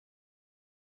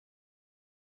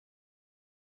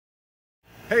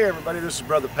Hey everybody, this is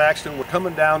Brother Paxton. We're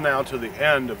coming down now to the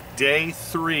end of day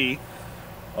 3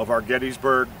 of our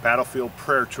Gettysburg Battlefield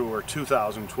Prayer Tour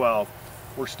 2012.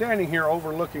 We're standing here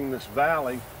overlooking this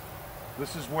valley.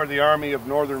 This is where the Army of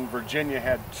Northern Virginia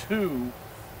had 2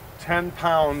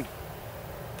 10-pound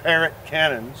Parrott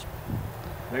cannons.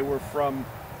 They were from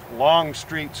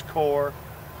Longstreet's Corps,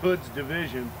 Hood's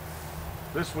Division.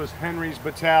 This was Henry's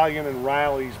Battalion and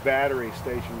Riley's Battery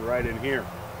stationed right in here.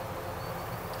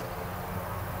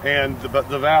 And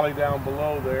the valley down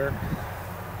below there.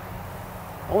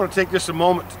 I want to take just a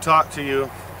moment to talk to you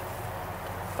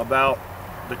about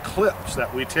the clips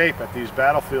that we tape at these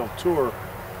battlefield tours.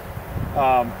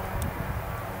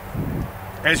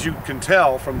 As you can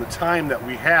tell from the time that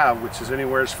we have, which is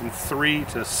anywhere from 3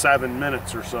 to 7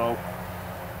 minutes or so,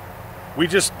 we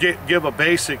just give a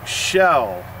basic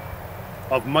shell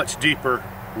of much deeper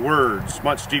words,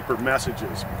 much deeper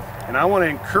messages. And I want to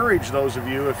encourage those of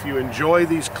you, if you enjoy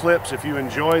these clips, if you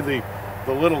enjoy the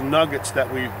little nuggets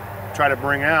that we try to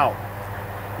bring out,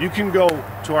 you can go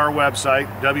to our website,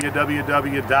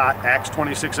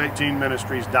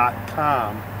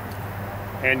 www.acts2618ministries.com,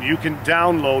 and you can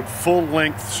download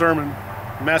full-length sermon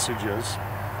messages.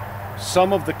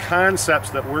 Some of the concepts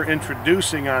that we're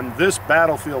introducing on this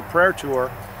battlefield prayer tour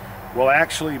will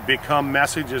actually become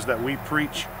messages that we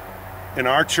preach in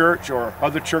our church or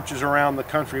other churches around the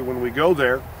country when we go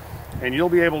there, and you'll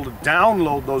be able to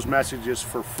download those messages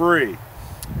for free.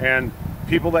 And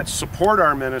people that support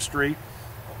our ministry,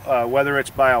 whether it's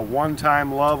by a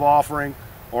one-time love offering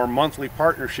or monthly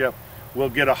partnership, will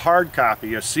get a hard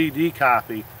copy, a CD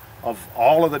copy of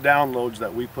all of the downloads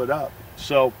that we put up.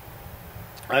 So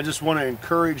I just want to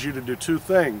encourage you to do 2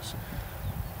 things.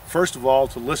 First of all,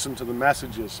 to listen to the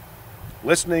messages.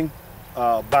 Listening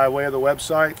by way of the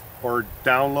website, or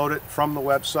download it from the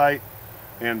website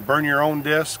and burn your own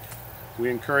disc. We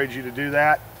encourage you to do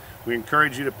that. We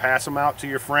encourage you to pass them out to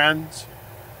your friends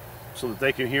so that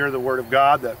they can hear the Word of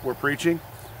God that we're preaching.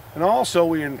 And also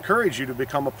we encourage you to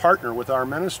become a partner with our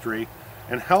ministry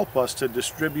and help us to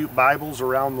distribute Bibles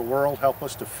around the world, help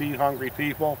us to feed hungry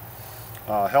people,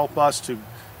 help us to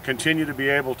continue to be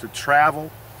able to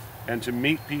travel and to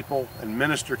meet people and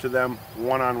minister to them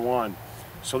one-on-one.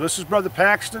 So this is Brother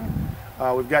Paxton.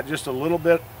 We've got just a little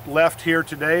bit left here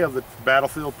today of the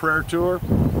Battlefield Prayer Tour,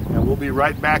 and we'll be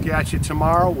right back at you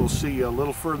tomorrow. We'll see you a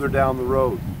little further down the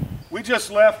road. We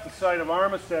just left the site of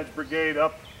Armistead's brigade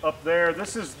up there.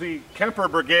 This is the Kemper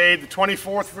Brigade, the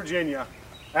 24th Virginia.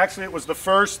 Actually, it was the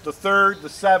 1st, the 3rd, the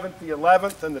 7th, the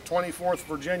 11th, and the 24th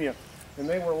Virginia. And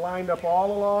they were lined up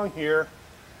all along here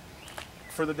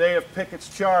for the day of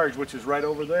Pickett's charge, which is right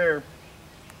over there.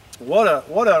 What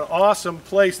an awesome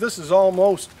place. This is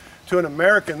almost, to an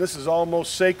American, this is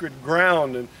almost sacred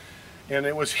ground. And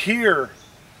it was here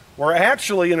where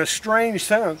actually, in a strange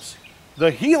sense, the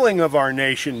healing of our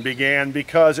nation began,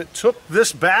 because it took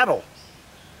this battle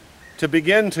to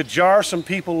begin to jar some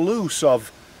people loose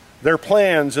of their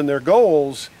plans and their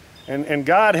goals. And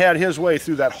God had his way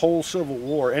through that whole Civil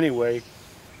War anyway.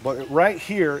 But right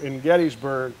here in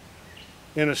Gettysburg,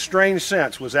 in a strange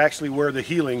sense, was actually where the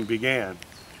healing began.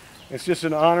 It's just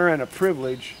an honor and a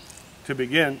privilege to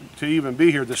even be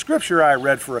here. The scripture I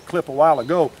read for a clip a while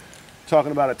ago,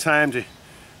 talking about a time to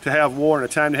have war and a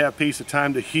time to have peace, a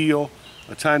time to heal,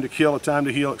 a time to kill, a time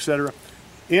to heal, etc.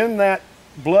 In that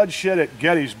bloodshed at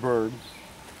Gettysburg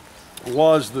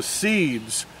was the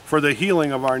seeds for the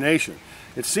healing of our nation.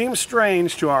 It seems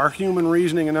strange to our human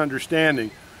reasoning and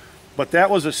understanding, but that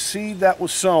was a seed that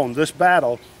was sown. This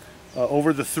battle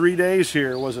over the 3 days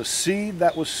here was a seed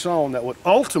that was sown that would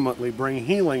ultimately bring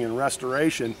healing and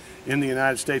restoration in the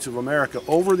United States of America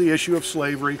over the issue of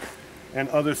slavery and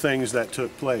other things that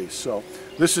took place. So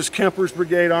this is Kemper's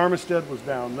Brigade. Armistead was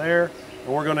down there,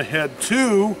 and we're going to head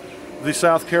to the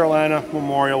South Carolina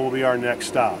Memorial, will be our next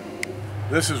stop.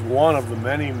 This is one of the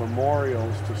many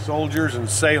memorials to soldiers and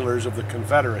sailors of the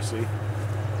Confederacy,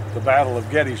 the Battle of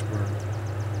Gettysburg.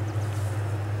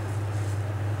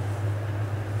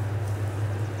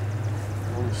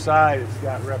 Side, it's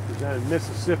got represented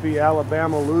Mississippi,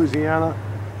 Alabama, Louisiana,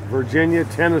 Virginia,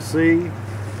 Tennessee,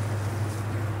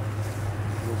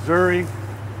 Missouri,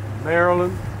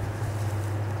 Maryland.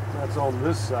 That's on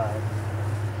this side.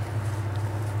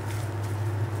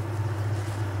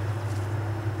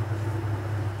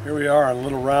 Here we are on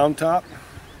Little Round Top.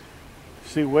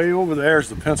 See, way over there is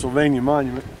the Pennsylvania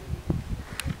Monument.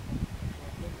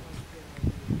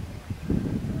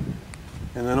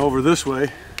 And then over this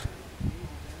way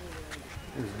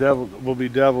will be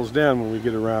Devil's Den when we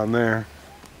get around there.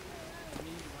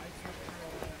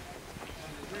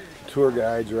 Tour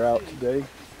guides are out today.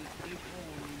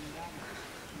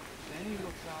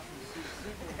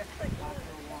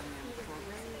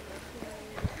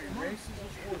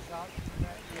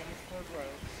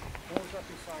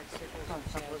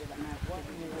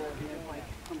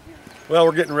 Well,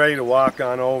 we're getting ready to walk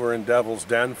on over in Devil's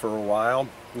Den for a while.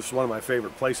 This is one of my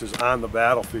favorite places on the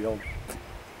battlefield.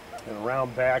 And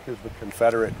around back is the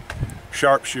Confederate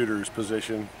sharpshooters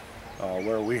position,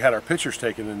 where we had our pictures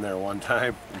taken in there one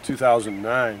time in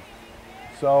 2009.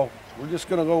 So we're just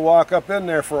going to go walk up in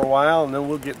there for a while, and then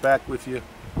we'll get back with you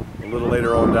a little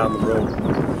later on down the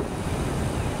road.